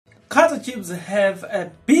Kaizer Chiefs have a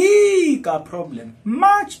bigger problem,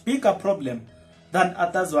 much bigger problem than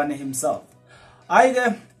Atazwane himself.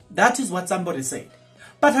 That is what somebody said.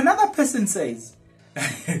 But another person says,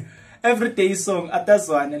 everyday song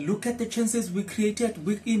Atazwane, look at the chances we created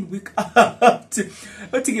week in, week out.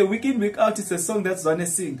 Week in, week out is a song that Zwane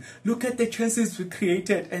sing. Look at the chances we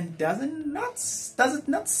created, and does it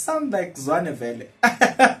not sound like Zwane Vele?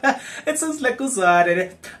 It sounds like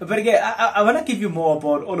Zwane. But again, I want to give you more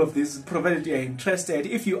about all of this, provided you're interested.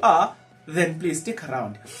 If you are, then please stick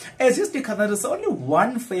around. As you stick around, there's only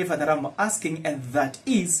one favor that I'm asking, and that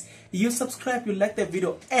is you subscribe, you like the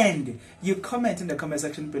video, and you comment in the comment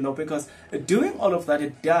section below, because doing all of that,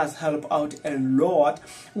 it does help out a lot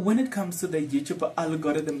when it comes to the YouTube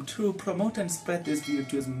algorithm to promote and spread this video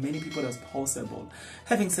to as many people as possible.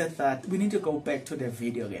 Having said that, we need to go back to the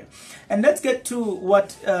video again, and let's get to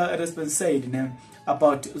what it has been said now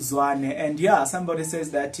about Zwane. And yeah, somebody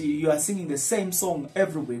says that you are singing the same song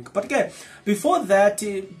every week. But okay, before that,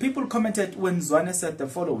 people commented when Zwane said the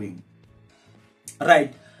following,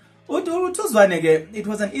 right? It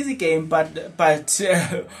was an easy game, but look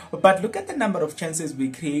at the number of chances we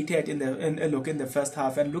created in the first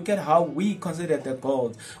half, and look at how we considered the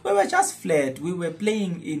goals. We were just flat. We were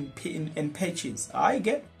playing in patches.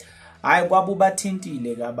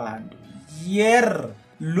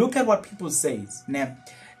 Look at what people say.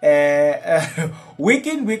 Week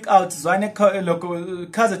in, week out, Zwane,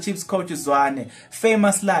 Kaizer Chiefs coach Zwane,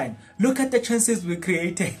 famous line, look at the chances we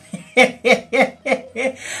created.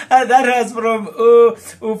 That was from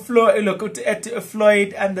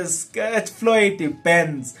Floyd and at Floyd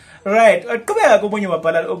Benz. Right. At Fanamo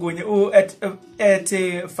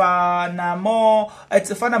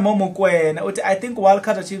Mokwena. I think while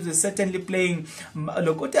Kaizer Chiefs is certainly playing,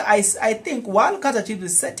 I think while Kaizer Chiefs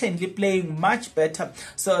is certainly playing much better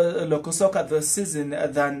local soccer this season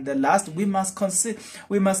than the last, we must concede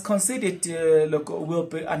it will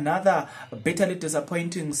be another bitterly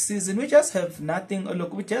disappointing season. We just have nothing.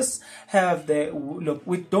 We just have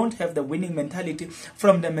we don't have the winning mentality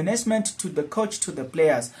from the management to the coach to the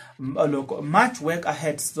players. Much work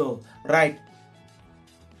ahead still, right?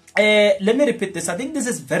 Let me repeat this. I think this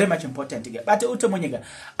is very much important again. But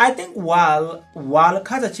I think while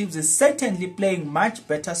Kaizer Chiefs is certainly playing much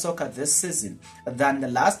better soccer this season than the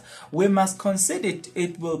last, we must consider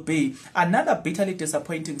it will be another bitterly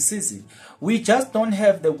disappointing season. We just don't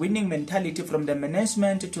have the winning mentality from the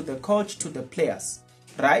management to the coach to the players,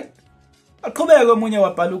 right?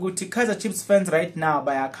 Kaizer Chiefs fans right now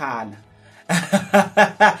bayakhala.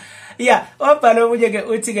 Yeah, obhala unye ke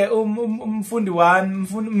uthi ke umfundi wami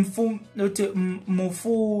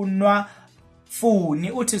Mufunwa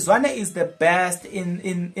Funi uthi Zwane is the best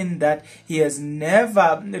in that he has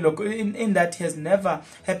never in that he has never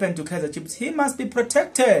happened to Kaizer Chiefs. He must be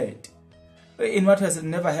protected in what has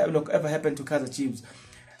never ever happened to Kaizer Chiefs.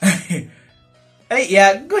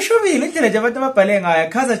 Yeah, kushubile indlela nje abantu ababhale ngayo.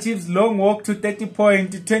 Kaizer Chiefs long walk to 30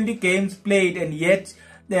 points, 20 games played, and yet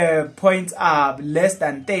the points are less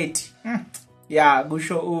than 30. Yeah,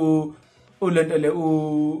 gusho ulentole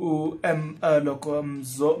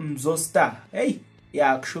mzosta. Hey,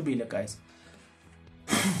 yeah, kushubile guys.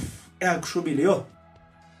 Yeah, kushubile yo.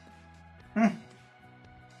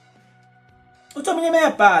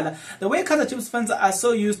 The way Kaizer Chiefs fans are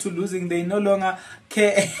so used to losing, they no longer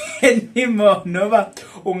care anymore. Nova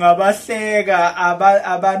ungabahleka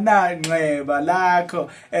abananxeba lakho,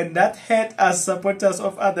 and that hurt us supporters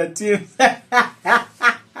of other teams.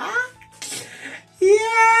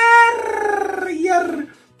 Yeah.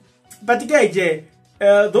 But guys,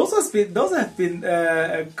 those have been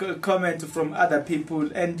comments from other people,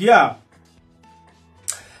 and yeah,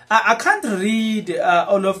 I can't read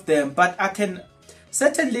all of them, but I can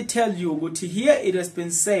certainly tell you, Uguti, here it has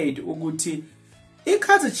been said, Uguti,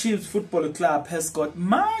 Kaizer Chiefs Football Club has got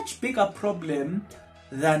much bigger problem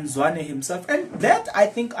than Zwane himself, and that I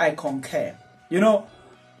think I concur. You know,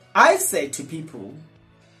 I say to people,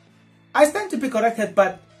 I stand to be corrected,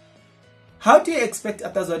 but how do you expect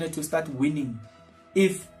Atazwane to start winning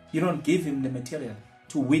if you don't give him the material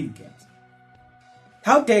to win games?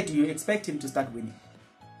 How dare do you expect him to start winning?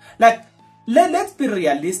 Like, let's be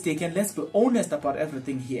realistic and let's be honest about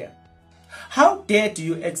everything here. How dare do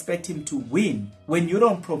you expect him to win when you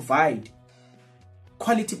don't provide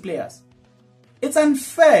quality players? It's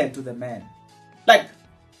unfair to the man. Like,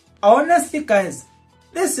 honestly, guys,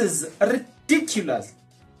 this is ridiculous.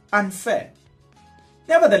 Unfair.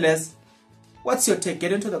 Nevertheless, what's your take?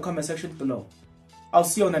 Get into the comment section below. I'll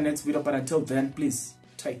see you on the next video, but until then, please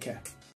take care.